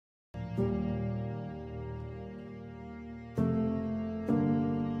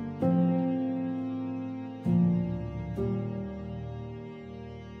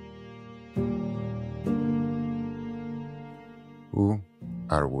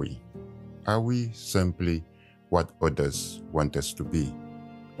are we? Are we simply what others want us to be?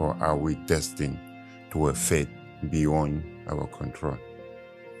 Or are we destined to a fate beyond our control?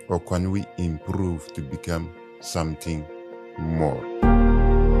 Or can we improve to become something more?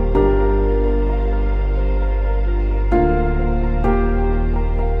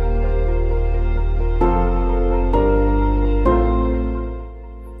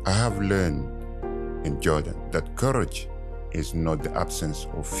 I have learned in Jordan that courage is not the absence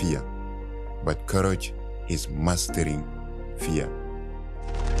of fear, but courage is mastering fear.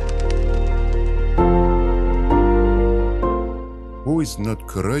 Who is not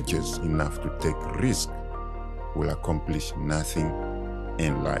courageous enough to take risk will accomplish nothing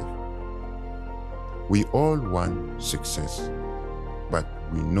in life. We all want success, but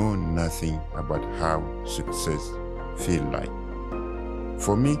we know nothing about how success feels like.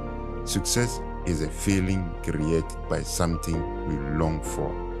 For me, success is a feeling created by something we long for.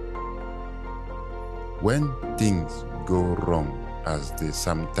 When things go wrong, as they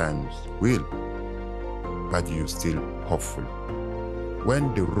sometimes will, but you're still hopeful.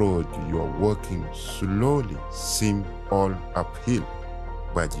 When the road you're walking slowly seems all uphill,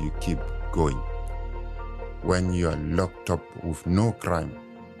 but you keep going. When you are locked up with no crime,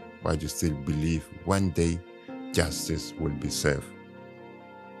 but you still believe one day justice will be served.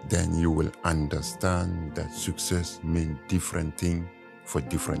 Then you will understand that success means different things for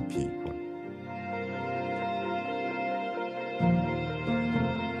different people.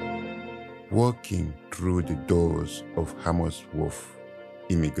 Walking through the doors of Haoussou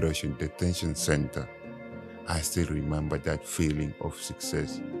Immigration Detention Center, I still remember that feeling of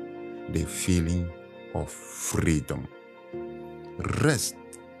success, the feeling of freedom. Rest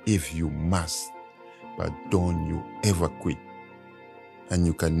if you must, but don't you ever quit. And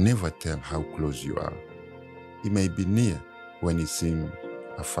you can never tell how close you are. It may be near when it seems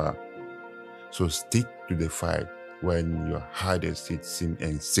afar. So stick to the fight when your hardest hit seems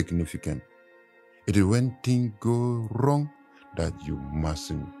insignificant. It is when things go wrong that you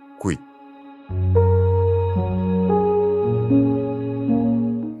mustn't quit.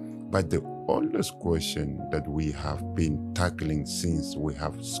 But the oldest question that we have been tackling since we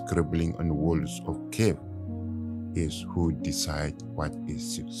have scribbling on the walls of cave is who decides what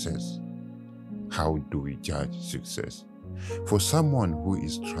is success? How do we judge success? For someone who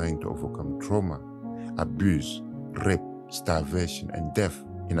is trying to overcome trauma, abuse, rape, starvation, and death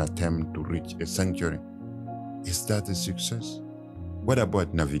in an attempt to reach a sanctuary, is that a success? What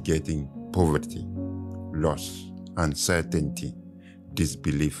about navigating poverty, loss, uncertainty,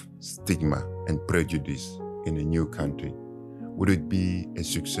 disbelief, stigma, and prejudice in a new country? Would it be a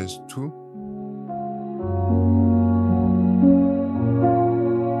success too?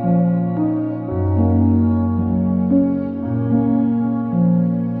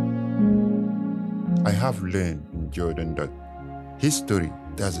 I have learned in Jordan that history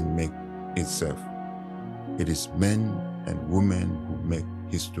doesn't make itself. It is men and women who make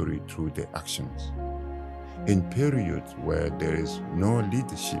history through their actions. In periods where there is no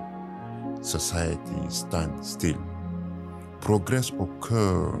leadership, society stands still. Progress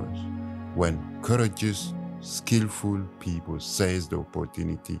occurs when courageous, skillful people seize the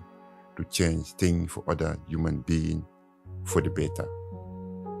opportunity to change things for other human beings for the better.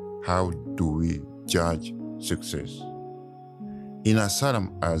 How do we judge success? In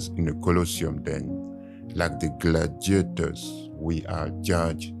asylum as in the Colosseum then, like the gladiators, we are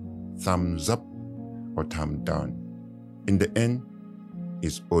judged thumbs up or thumb down. In the end,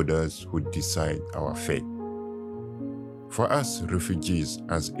 it's others who decide our fate. For us refugees,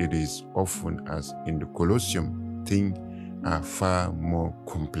 as it is often as in the Colosseum, things are far more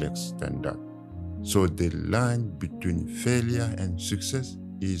complex than that. So the line between failure and success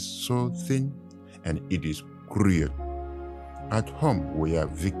is so thin, and it is cruel. At home, we are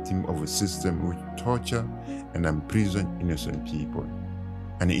victims of a system which tortures and imprisons innocent people.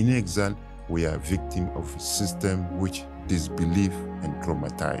 And in exile, we are victims of a system which disbelieves and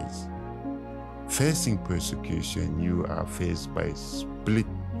traumatizes. Facing persecution, you are faced by a split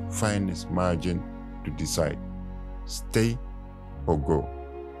finest margin to decide, stay or go.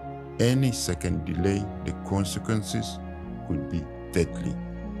 Any second delay, the consequences could be deadly.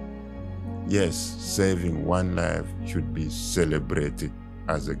 Yes, saving one life should be celebrated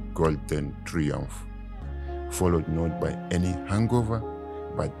as a golden triumph, followed not by any hangover,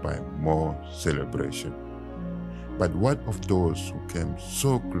 but by more celebration. But what of those who came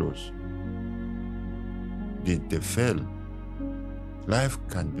so close? Did they fail? Life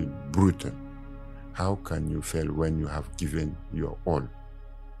can be brutal. How can you fail when you have given your all?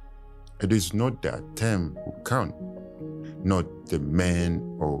 It is not the attempt who counts, not the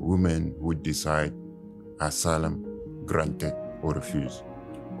men or women who decide asylum granted or refused,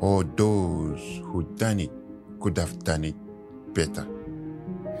 or those who done it could have done it better.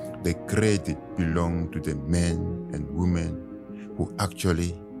 The credit belongs to the men and women who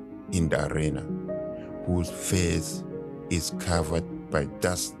actually in the arena, whose face is covered by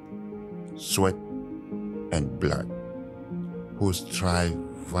dust, sweat, and blood, who strive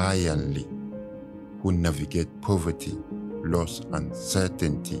valiantly, who navigate poverty, loss,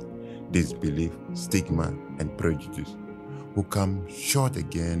 uncertainty, disbelief, stigma, and prejudice, who come short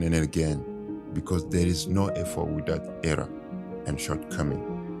again and again because there is no effort without error and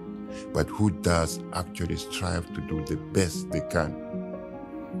shortcoming, but who does actually strive to do the best they can,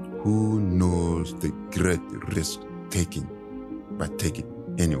 who knows the great risk taking, but take it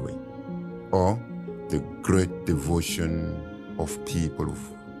anyway, or the great devotion of people of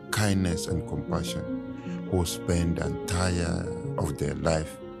kindness and compassion who spend the entire of their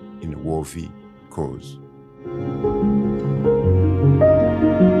life in a worthy cause.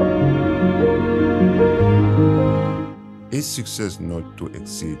 Is success not to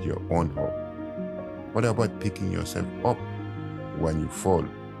exceed your own hope? What about picking yourself up when you fall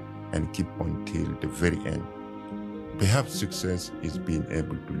and keep until the very end? Perhaps success is being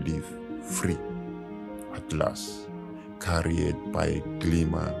able to live free at last, carried by a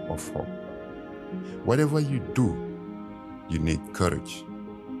glimmer of hope. Whatever you do, you need courage.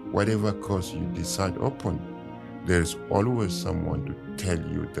 Whatever course you decide upon, there is always someone to tell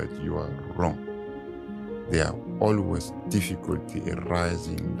you that you are wrong. There are always difficulties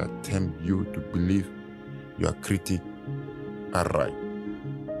arising that tempt you to believe your critics are right.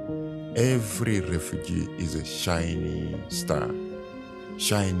 Every refugee is a shining star,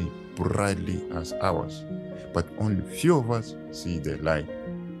 shining brightly as ours, but only few of us see the light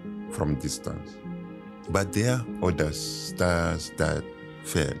from distance. But there are other stars that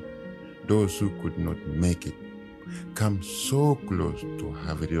fell, those who could not make it, come so close to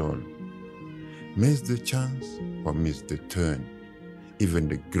have it all. Miss the chance or miss the turn. Even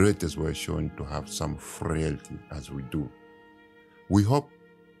the greatest were shown to have some frailty as we do. We hope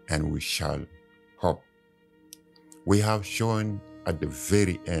and we shall hope. We have shown at the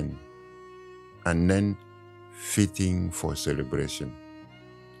very end, and then fitting for celebration.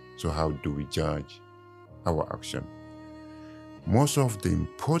 So how do we judge our action? Most of the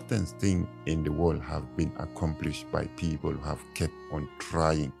important things in the world have been accomplished by people who have kept on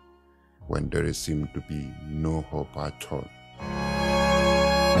trying when there seemed to be no hope at all.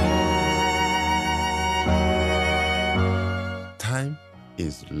 Time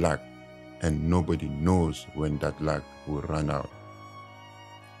is luck, and nobody knows when that luck will run out.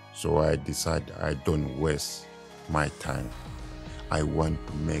 So I decide I don't waste my time. I want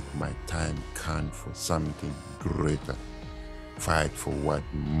to make my time count for something greater. Fight for what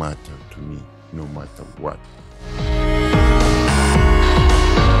matters to me, no matter what.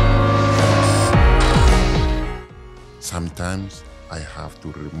 Sometimes I have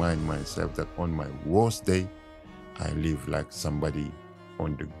to remind myself that on my worst day, I live like somebody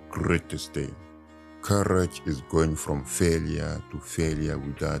on the greatest day. Courage is going from failure to failure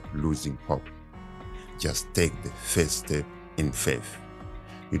without losing hope. Just take the first step in faith.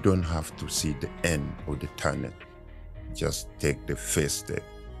 You don't have to see the end of the tunnel. Just take the first step.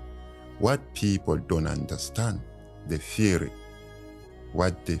 What people don't understand, they fear it.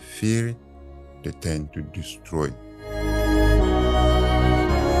 What they fear, they tend to destroy.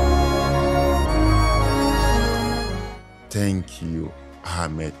 Thank you,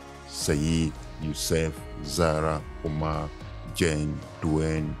 Ahmed, Saeed, Youssef, Zara, Omar, Jane,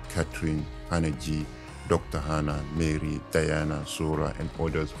 Dwayne, Catherine, Hanaji, Dr. Hannah, Mary, Diana, Sora, and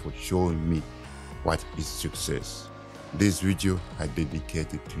others for showing me what is success. This video I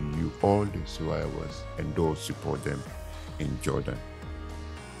dedicated to you, all the survivors and those support them in Jordan.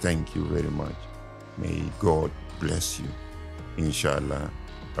 Thank you very much. May God bless you. Inshallah,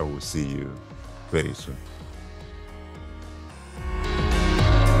 I will see you very soon.